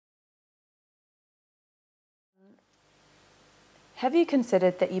Have you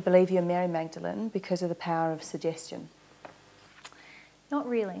considered that you believe you're Mary Magdalene because of the power of suggestion? Not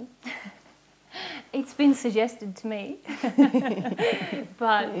really. It's been suggested to me,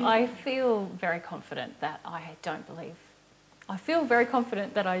 but I feel very confident that I don't believe. I feel very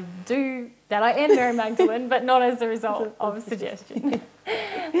confident that I am Mary Magdalene, but not as a result of suggestion.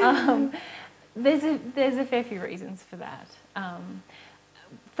 There's a fair few reasons for that.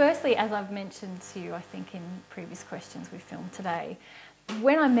 Firstly, as I've mentioned to you, I think in previous questions we filmed today,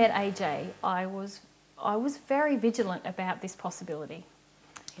 when I met AJ, I was very vigilant about this possibility.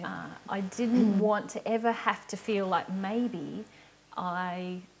 Yeah. I didn't want to ever have to feel like maybe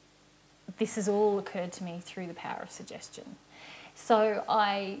this has all occurred to me through the power of suggestion. So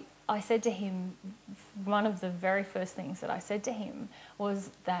I said to him, one of the very first things that I said to him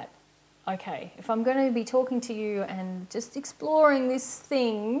was that, okay, if I'm going to be talking to you and just exploring this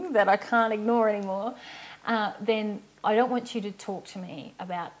thing that I can't ignore anymore, then I don't want you to talk to me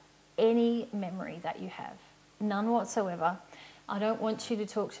about any memory that you have, none whatsoever. I don't want you to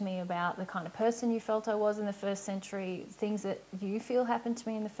talk to me about the kind of person you felt I was in the first century, things that you feel happened to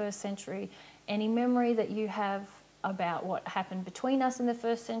me in the first century, any memory that you have about what happened between us in the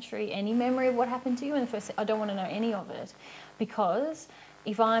first century, any memory of what happened to you in the first century. I don't want to know any of it, because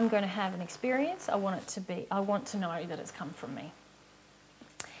if I'm going to have an experience, I want to know that it's come from me.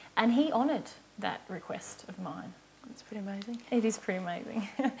 And he honoured that request of mine. That's pretty amazing. It is pretty amazing.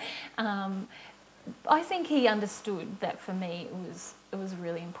 I think he understood that for me it was a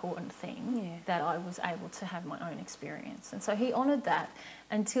really important thing that I was able to have my own experience. And so he honoured that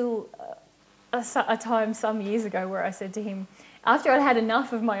until a time some years ago where I said to him, after I'd had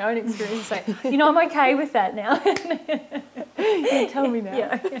enough of my own experience, say, you know, I'm okay with that now. You tell me now.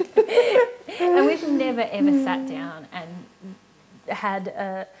 Yeah. And we've never ever sat down and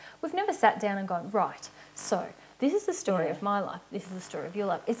we've never sat down and gone, right, so this is the story of my life, this is the story of your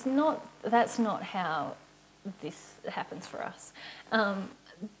life. That's not how this happens for us.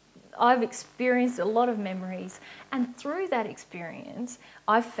 I've experienced a lot of memories, and through that experience,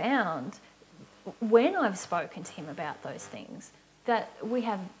 I've found when I've spoken to him about those things that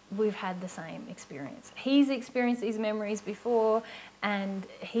we've had the same experience. He's experienced these memories before, and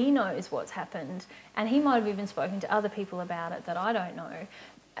he knows what's happened, and he might have even spoken to other people about it that I don't know.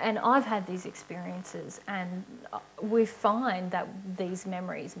 And I've had these experiences, and we find that these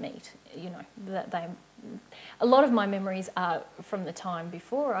memories meet. You know, a lot of my memories are from the time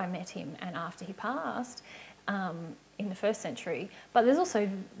before I met him and after he passed in the first century. But there's also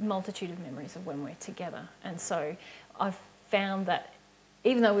a multitude of memories of when we're together. And so I've found that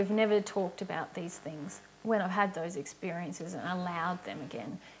even though we've never talked about these things, when I've had those experiences and allowed them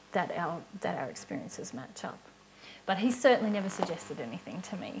again, that our experiences match up. But he certainly never suggested anything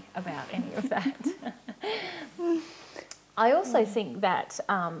to me about any of that. I also think that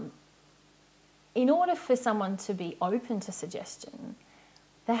in order for someone to be open to suggestion,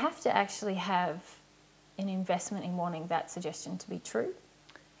 they have to actually have an investment in wanting that suggestion to be true,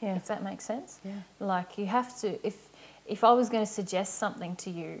 if that makes sense. Yeah. Like you have to, if I was going to suggest something to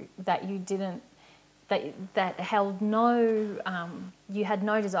you that you didn't, that held no, you had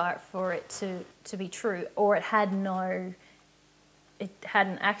no desire for it to be true, or it hadn't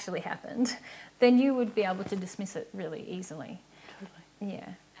actually happened, then you would be able to dismiss it really easily. Totally. Yeah.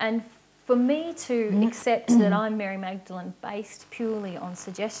 And for me to accept that I'm Mary Magdalene based purely on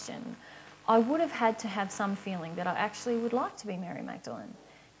suggestion, I would have had to have some feeling that I actually would like to be Mary Magdalene.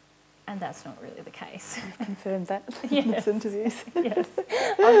 And that's not really the case. You've confirmed that in this interviews. Yes,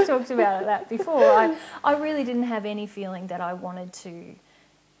 I've talked about that before. I really didn't have any feeling that I wanted to.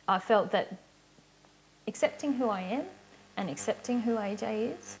 I felt that accepting who I am and accepting who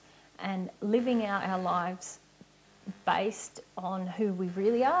AJ is and living out our lives based on who we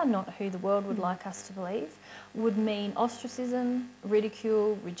really are, not who the world would like us to believe, would mean ostracism,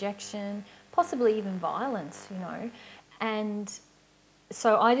 ridicule, rejection, possibly even violence, you know. And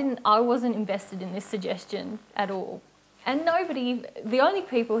so I wasn't invested in this suggestion at all. And the only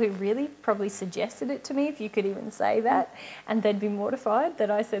people who really probably suggested it to me, if you could even say that, and they'd be mortified that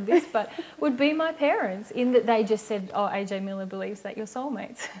I said this, but would be my parents, in that they just said, oh, AJ Miller believes that you're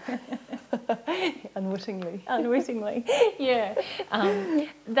soulmates. Unwittingly. Unwittingly, yeah.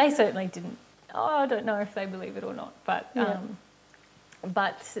 They certainly didn't. Oh, I don't know if they believe it or not, but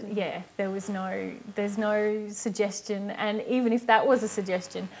yeah, there's no suggestion, and even if that was a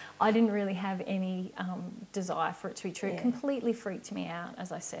suggestion, I didn't really have any desire for it to be true. It completely freaked me out,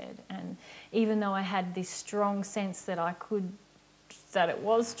 as I said, and even though I had this strong sense that that it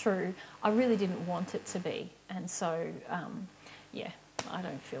was true, I really didn't want it to be, and so yeah, I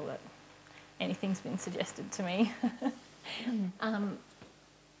don't feel that anything's been suggested to me.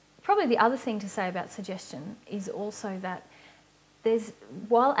 Probably the other thing to say about suggestion is also that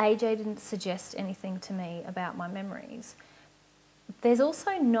while AJ didn't suggest anything to me about my memories, there's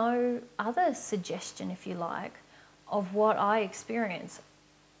also no other suggestion, if you like, of what I experience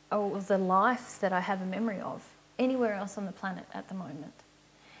or the life that I have a memory of anywhere else on the planet at the moment.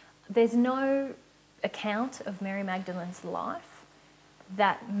 There's no account of Mary Magdalene's life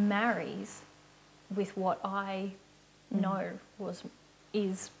that marries with what I know was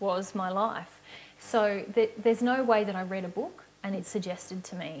my life. So there's no way that I read a book and it suggested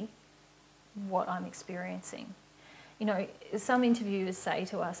to me what I'm experiencing. You know, some interviewers say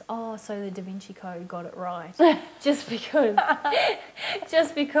to us, "Oh, so the Da Vinci Code got it right," just because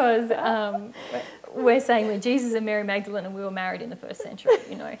we're saying we're Jesus and Mary Magdalene and we were married in the 1st century,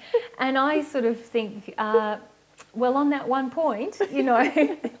 you know. And I sort of think, well, on that one point, you know,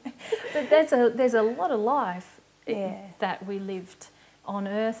 that there's a lot of life that we lived on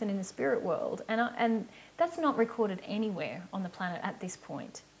earth and in the spirit world, and that's not recorded anywhere on the planet at this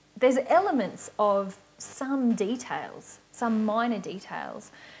point. There's elements of some details, some minor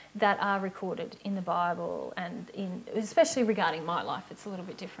details that are recorded in the Bible and especially regarding my life. It's a little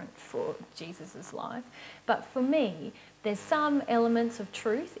bit different for Jesus's life. But for me, there's some elements of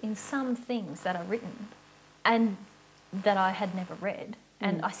truth in some things that are written and that I had never read.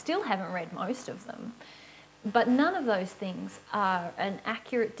 And I still haven't read most of them. But none of those things are an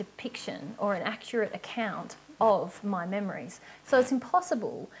accurate depiction or an accurate account of my memories. So it's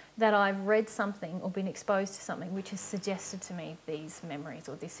impossible that I've read something or been exposed to something which has suggested to me these memories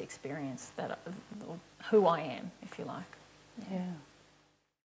or this experience or who I am, if you like. Yeah.